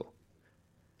critical.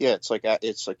 Yeah, it's like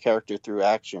it's a character through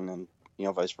action, and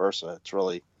vice versa. It's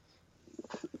really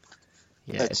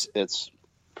it's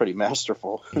pretty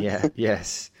masterful.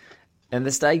 Yes. And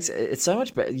the stakes, it's so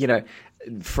much better.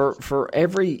 For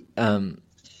every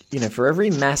for every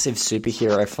massive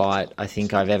superhero fight I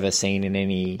think I've ever seen in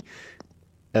any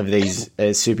of these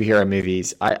superhero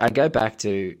movies, I go back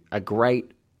to a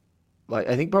great,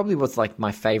 I think probably what's like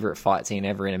my favorite fight scene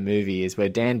ever in a movie is where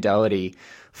Dan Doherty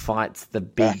fights the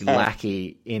big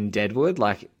lackey in Deadwood,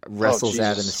 wrestles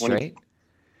out in the street.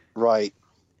 Right.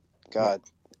 God.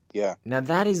 Yeah. Now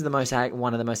that is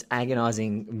one of the most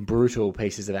agonizing, brutal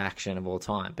pieces of action of all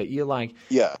time. But you're like,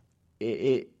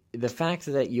 the fact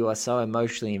that you are so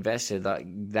emotionally invested, like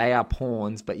they are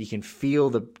pawns, but you can feel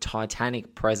the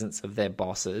titanic presence of their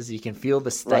bosses. You can feel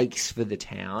the stakes for the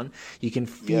town. You can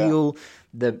feel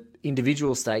the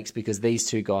individual stakes, because these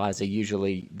two guys are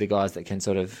usually the guys that can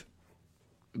sort of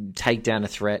take down a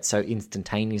threat so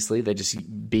instantaneously. They're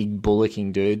just big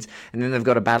bullocking dudes, and then they've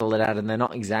got to battle it out, and they're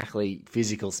not exactly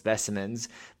physical specimens,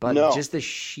 but just the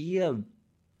sheer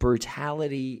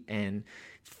brutality and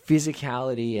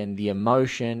physicality and the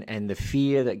emotion and the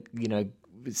fear that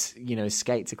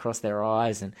skates across their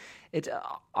eyes, and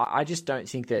I just don't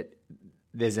think that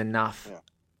there's enough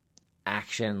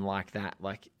action like that,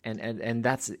 and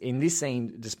that's in this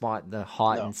scene. Despite the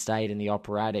heightened state and the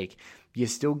operatic, you're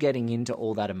still getting into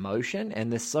all that emotion,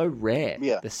 and they're so rare.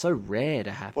 They're so rare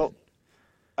to happen. Well,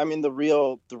 I mean, the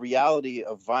reality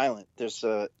of violence. There's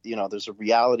a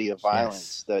reality of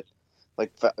violence that,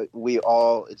 like,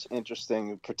 it's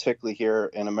interesting, particularly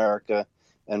here in America,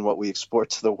 and what we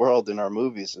export to the world in our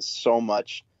movies is so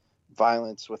much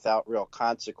violence without real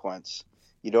consequence.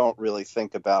 You don't really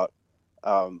think about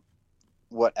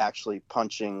what actually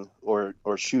punching or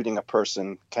shooting a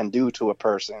person can do to a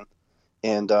person.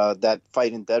 And that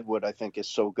fight in Deadwood, I think, is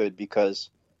so good because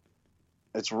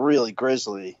it's really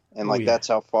grisly, and that's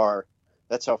how far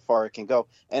it can go.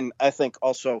 And I think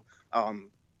also,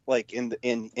 like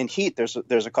in Heat,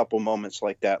 there's a couple moments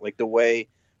like that, like the way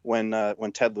when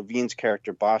Ted Levine's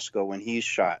character Bosco, when he's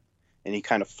shot and he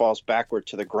kind of falls backward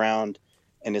to the ground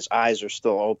and his eyes are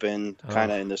still open,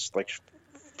 kind of in this like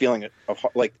feeling of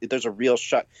like there's a real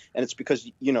shot, and it's because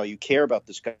you care about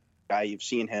this guy. You've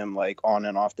seen him like on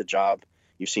and off the job.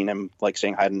 You've seen him like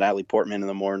saying hi to Natalie Portman in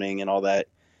the morning and all that.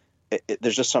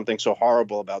 There's just something so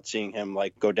horrible about seeing him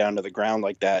like go down to the ground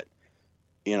like that,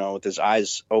 with his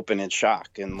eyes open in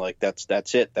shock, and like that's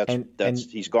it. That's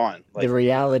he's gone. Like, the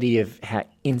reality of how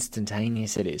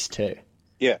instantaneous it is too.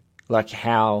 Yeah. Like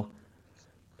how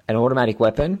an automatic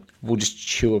weapon will just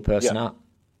chew a person up.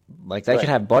 Like they could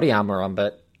have body armor on,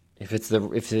 but if it's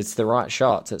the right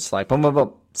shots, it's like boom, boom,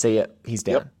 boom. See it, he's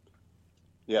down. Yep.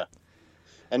 Yeah.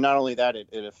 And not only that,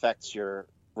 it affects your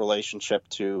relationship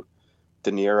to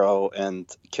De Niro and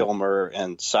Kilmer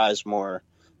and Sizemore,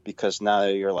 because now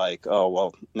you're like, oh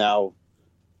well, now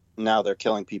they're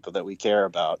killing people that we care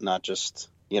about, not just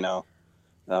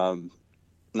henchmen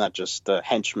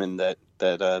that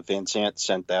Van Zant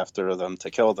sent after them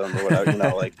to kill them or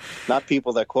whatever, like not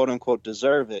people that quote unquote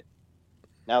deserve it.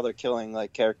 Now they're killing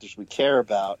like characters we care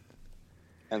about,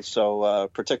 and so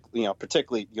particularly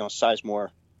Sizemore,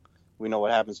 we know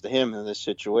what happens to him in this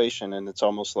situation, and it's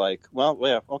almost like, well,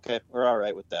 yeah, okay, we're all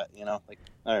right with that, like,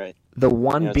 all right. The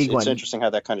one big one. It's interesting how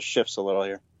that kind of shifts a little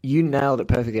here. You nailed it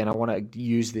perfectly, and I want to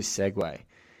use this segue.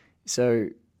 So,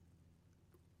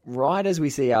 right as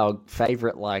we see our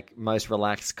favorite, like, most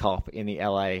relaxed cop in the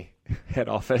LA head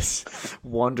office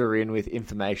wander in with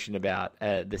information about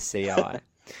the CI,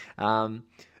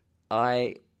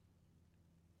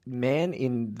 Man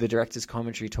in the director's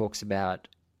commentary talks about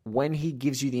when he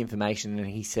gives you the information and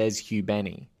he says Hugh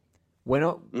Benny, we're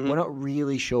not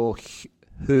really sure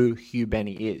who Hugh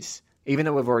Benny is, even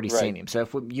though we've already seen him. So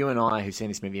if you and I, who've seen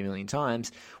this movie a million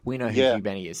times, we know who Hugh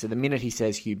Benny is. So the minute he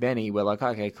says Hugh Benny, we're like,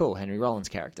 okay, cool, Henry Rollins'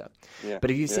 character. Yeah. But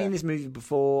if you've seen this movie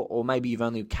before, or maybe you've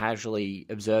only casually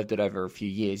observed it over a few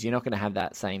years, you're not going to have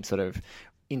that same sort of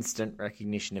instant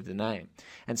recognition of the name.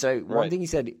 And so one thing he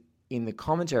said in the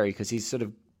commentary, because he's sort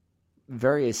of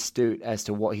very astute as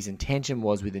to what his intention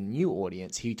was with a new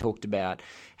audience, he talked about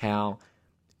how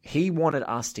he wanted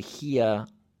us to hear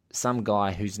some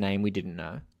guy whose name we didn't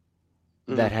know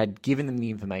that had given them the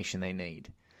information they need.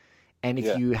 And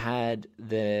if you had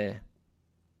the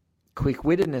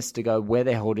quick-wittedness to go, where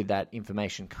the hell did that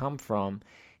information come from,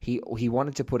 he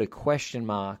wanted to put a question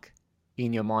mark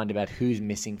in your mind about who's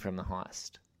missing from the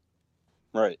heist.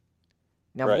 Right.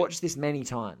 Now, I've watched this many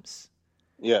times.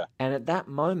 Yeah. And at that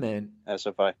moment, as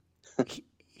if I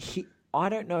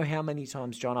don't know how many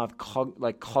times, John, I've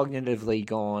cognitively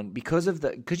gone, because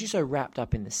you're so wrapped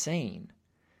up in the scene,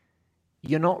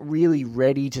 you're not really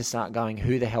ready to start going,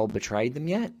 who the hell betrayed them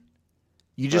yet?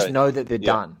 You just know that they're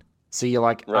done. So you're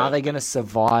like, are they going to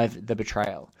survive the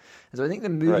betrayal? And so I think the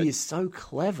movie is so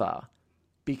clever.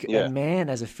 And man,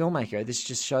 as a filmmaker, this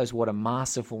just shows what a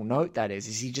masterful note that is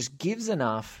he just gives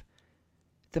enough,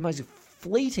 the most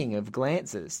fleeting of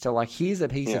glances to like, here's a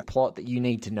piece of plot that you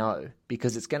need to know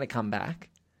because it's going to come back.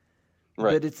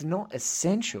 Right. But it's not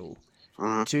essential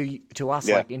to us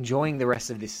like enjoying the rest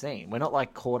of this scene. We're not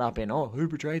like caught up in, who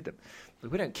betrayed them?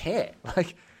 Like, we don't care.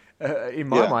 Like in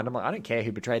my mind, I'm like, I don't care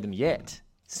who betrayed them yet.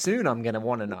 Soon I'm going to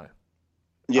want to know.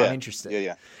 Yeah. I'm interested.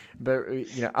 Yeah. But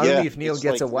only if Neil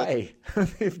gets away.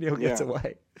 If Neil gets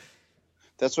away.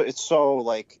 That's what it's so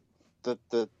like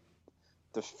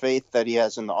the faith that he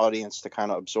has in the audience to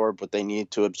kind of absorb what they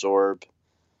need to absorb.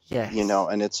 Yeah.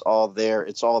 And it's all there.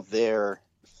 It's all there.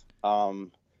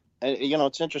 And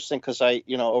it's interesting because I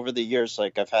over the years,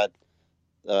 like I've had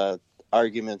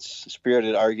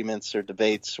spirited arguments or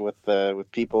debates with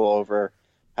people over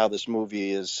how this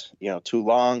movie is, too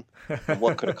long, and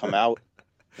what could have come out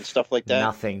and stuff like that.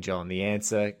 Nothing, John. The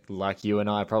answer, like you and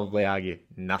I probably argue,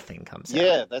 nothing comes out.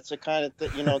 Yeah, that's a kind of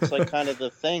it's like kind of the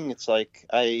thing. It's like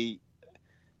the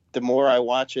more I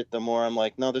watch it, the more I'm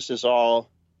like, no, it's all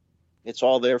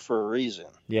there for a reason.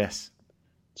 Yes.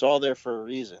 It's all there for a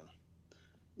reason.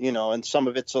 And some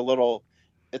of it's a little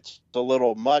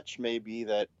much maybe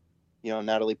that,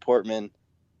 Natalie Portman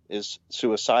is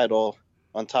suicidal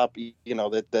on top,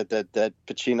 that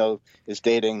Pacino is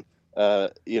dating,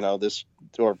 this,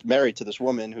 or married to this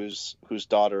woman whose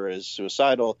daughter is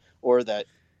suicidal, or that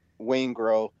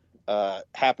Waingro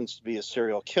happens to be a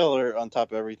serial killer on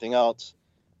top of everything else.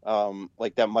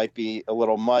 Like that might be a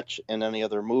little much in any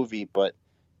other movie, but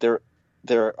there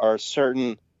are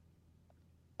certain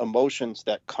emotions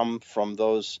that come from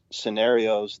those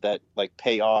scenarios that like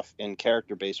pay off in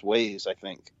character-based ways. I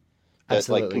think that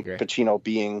absolutely like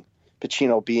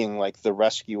Pacino being like the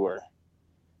rescuer,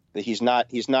 that he's not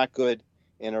good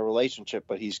in a relationship,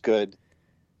 but he's good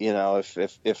you know,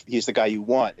 if he's the guy you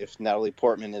want, if Natalie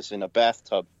Portman is in a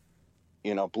bathtub,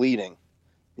 you know, bleeding,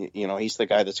 you know, he's the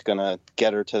guy that's going to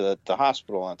get her to the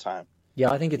hospital on time. Yeah,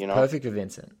 I think it's you know? perfect for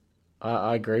Vincent.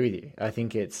 I agree with you. I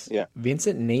think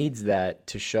Vincent needs that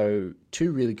to show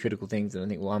two really critical things, and I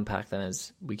think we'll unpack them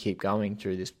as we keep going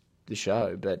through the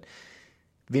show. But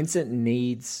Vincent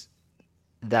needs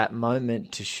that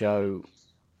moment to show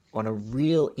on a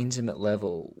real intimate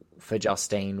level for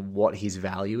Justine what his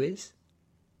value is.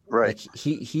 Right.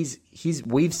 Like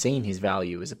we've seen his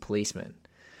value as a policeman,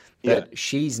 but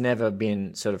she's never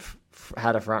been sort of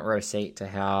had a front row seat to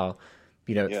how,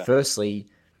 you know, firstly,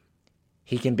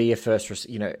 he can be at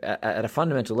a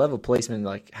fundamental level, policemen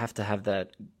like have to have the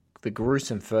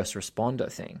gruesome first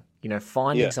responder thing, you know,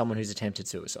 finding someone who's attempted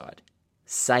suicide,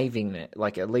 saving it,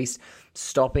 like at least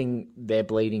stopping their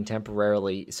bleeding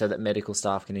temporarily so that medical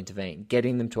staff can intervene,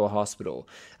 getting them to a hospital,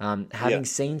 having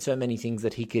seen so many things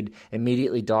that he could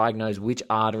immediately diagnose which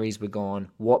arteries were gone,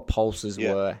 what pulses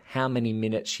were, how many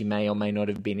minutes she may or may not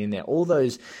have been in there, all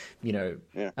those, you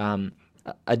know,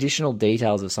 additional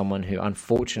details of someone who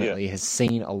unfortunately has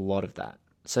seen a lot of that.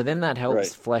 So then that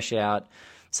helps flesh out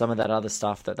some of that other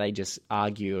stuff that they just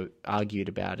argued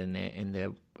about in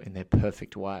their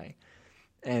perfect way.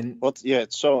 And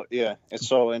it's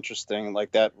so interesting.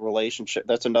 Like that relationship.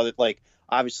 That's another, like,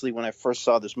 obviously when I first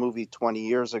saw this movie 20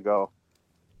 years ago,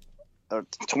 or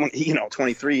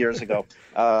 23 years ago,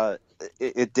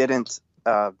 it didn't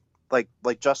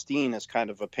like Justine is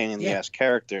kind of a pain in the ass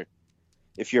character.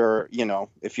 If you're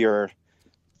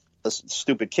a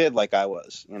stupid kid like I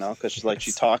was, you know, because like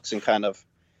she talks in kind of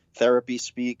therapy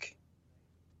speak,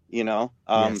 you know,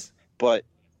 but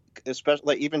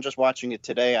especially like, even just watching it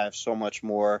today, I have so much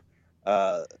more,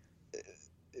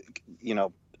 you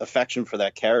know, affection for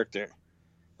that character.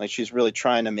 Like she's really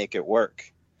trying to make it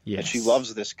work. Yes. And she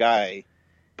loves this guy,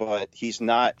 but he's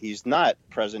not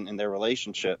present in their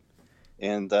relationship.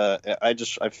 And I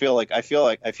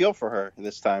feel for her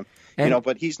this time, you know,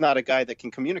 but he's not a guy that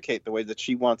can communicate the way that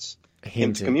she wants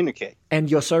him to communicate. And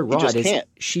you're so right.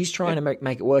 She's trying to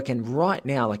make it work. And right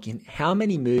now, like in how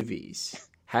many movies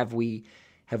have we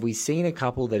seen a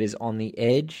couple that is on the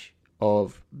edge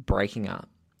of breaking up?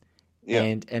 Yeah.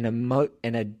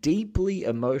 And a deeply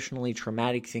emotionally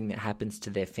traumatic thing that happens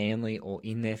to their family or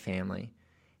in their family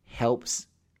helps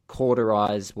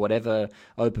cauterize whatever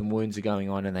open wounds are going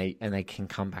on, and they can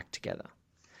come back together.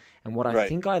 And what I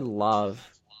think I love,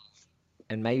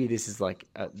 and maybe this is like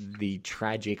the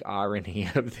tragic irony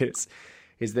of this,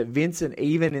 is that Vincent,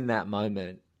 even in that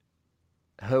moment,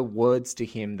 her words to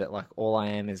him that like all I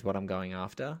am is what I'm going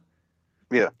after,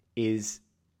 is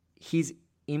his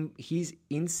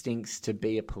instincts to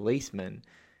be a policeman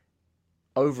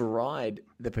override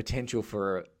the potential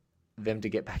for them to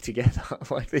get back together.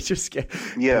 Like they just get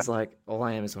it's like all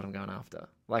I am is what I'm going after.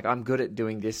 Like I'm good at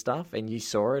doing this stuff and you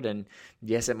saw it, and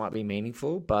yes, it might be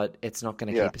meaningful, but it's not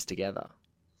going to keep us together.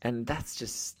 And that's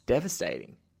just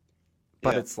devastating.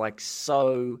 But it's like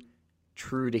so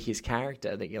true to his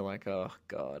character that you're like, oh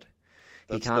God.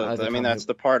 That's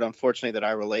the part unfortunately that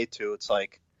I relate to. It's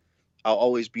like I'll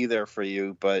always be there for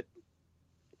you, but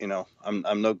you know,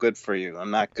 I'm no good for you.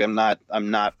 I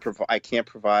can't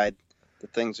provide the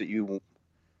things that you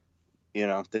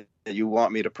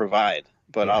want me to provide,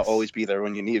 but I'll always be there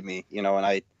when you need me, you know. And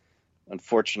I,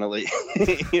 unfortunately,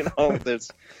 you know,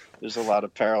 there's a lot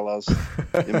of parallels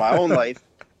in my own life,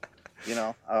 you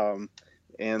know.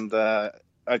 And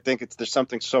I think there's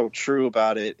something so true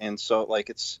about it, and so like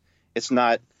it's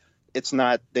not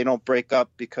they don't break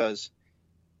up because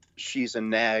she's a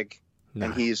nag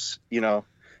and he's, you know,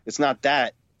 it's not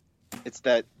that, it's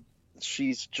that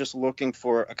she's just looking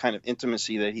for a kind of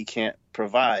intimacy that he can't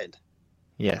provide.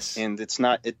 Yes. And it's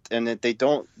not it, and they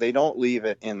don't leave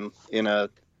it in an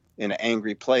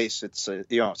angry place. It's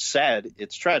sad,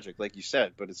 it's tragic like you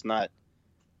said, but it's not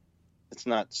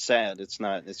sad. It's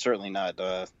certainly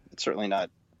not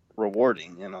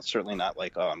rewarding, you know. It's certainly not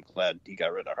like, oh, I'm glad he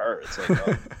got rid of her. It's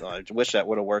like, oh, I wish that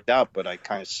would have worked out, but I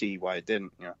kind of see why it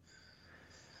didn't, you know.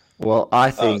 Well,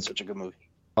 I think it's such a good movie.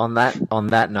 On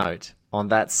that note, on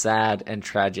that sad and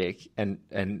tragic and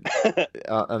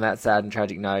on that sad and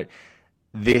tragic note,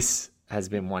 this has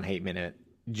been One Heat Minute.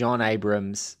 John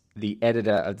Abrams, the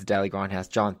editor of the Daily Grindhouse.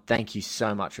 John, thank you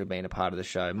so much for being a part of the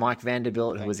show. Mike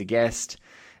Vanderbilt, who was a guest,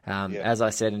 as I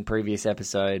said in previous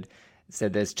episode,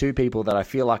 said there's two people that I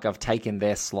feel like I've taken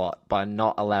their slot by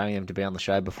not allowing them to be on the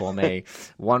show before me.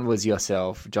 One was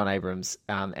yourself, John Abrams,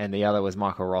 and the other was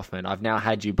Michael Rothman. I've now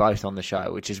had you both on the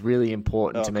show, which is really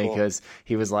important to me because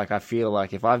he was like, I feel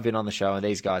like if I've been on the show and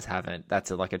these guys haven't,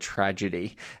 that's like a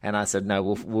tragedy. And I said, no,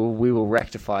 we will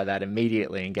rectify that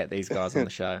immediately and get these guys on the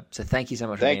show. So thank you so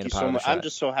much for being a part of the show. I'm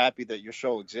just so happy that your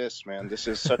show exists, man. This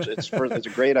is it's a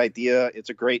great idea. It's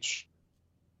a great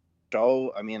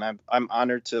show. I mean, I'm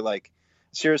honored to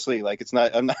seriously,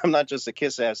 I'm not just a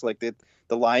kiss ass. Like the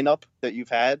lineup that you've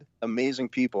had, amazing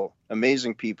people, and your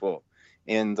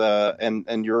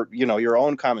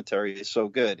own commentary is so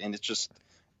good, and it's just,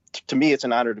 to me, it's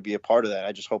an honor to be a part of that.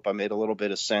 I just hope I made a little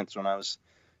bit of sense when I was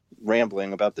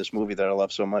rambling about this movie that I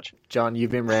love so much. John, you've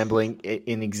been rambling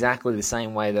in exactly the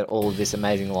same way that all of this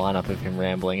amazing lineup have been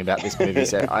rambling about this movie.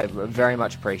 So I very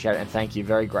much appreciate it, and thank you.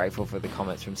 Very grateful for the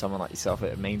comments from someone like yourself.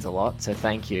 It means a lot. So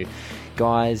thank you,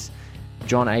 guys.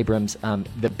 John Abrams,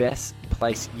 the best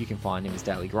place you can find him is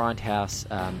Daily Grindhouse,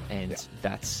 and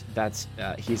that's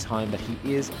his home. But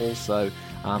he is also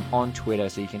on Twitter,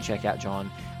 so you can check out John.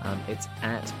 It's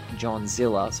at John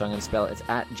Zilla, so I'm going to spell it. It's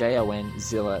at Jon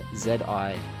Zilla,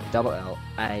 Zilla,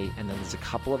 and then there's a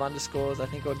couple of underscores I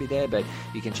think would be there, but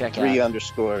you can check three out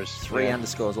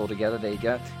underscores altogether. There you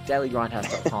go.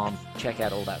 DailyGrindhouse.com. Check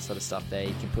out all that sort of stuff there.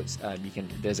 You can put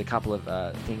there's a couple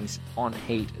of things on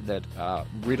Heat that are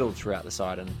riddled throughout the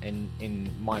site, and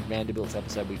in Mike Vanderbilt's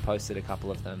episode we posted a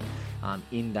couple of them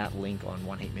in that link on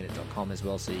oneheatminute.com as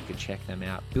well, so you could check them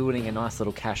out. Building a nice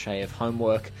little cache of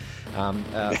homework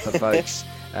for folks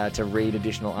to read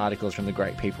additional articles from the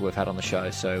great people we've had on the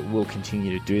show, so we'll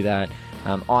continue to do that.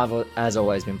 I've, as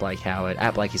always, been Blake Howard,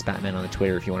 at Blakey'sBatman on the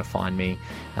Twitter if you want to find me,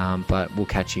 but we'll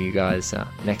catch you guys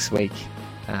next week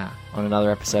on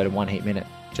another episode of One Heat Minute,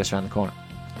 just around the corner.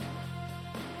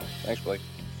 Thanks, Blake.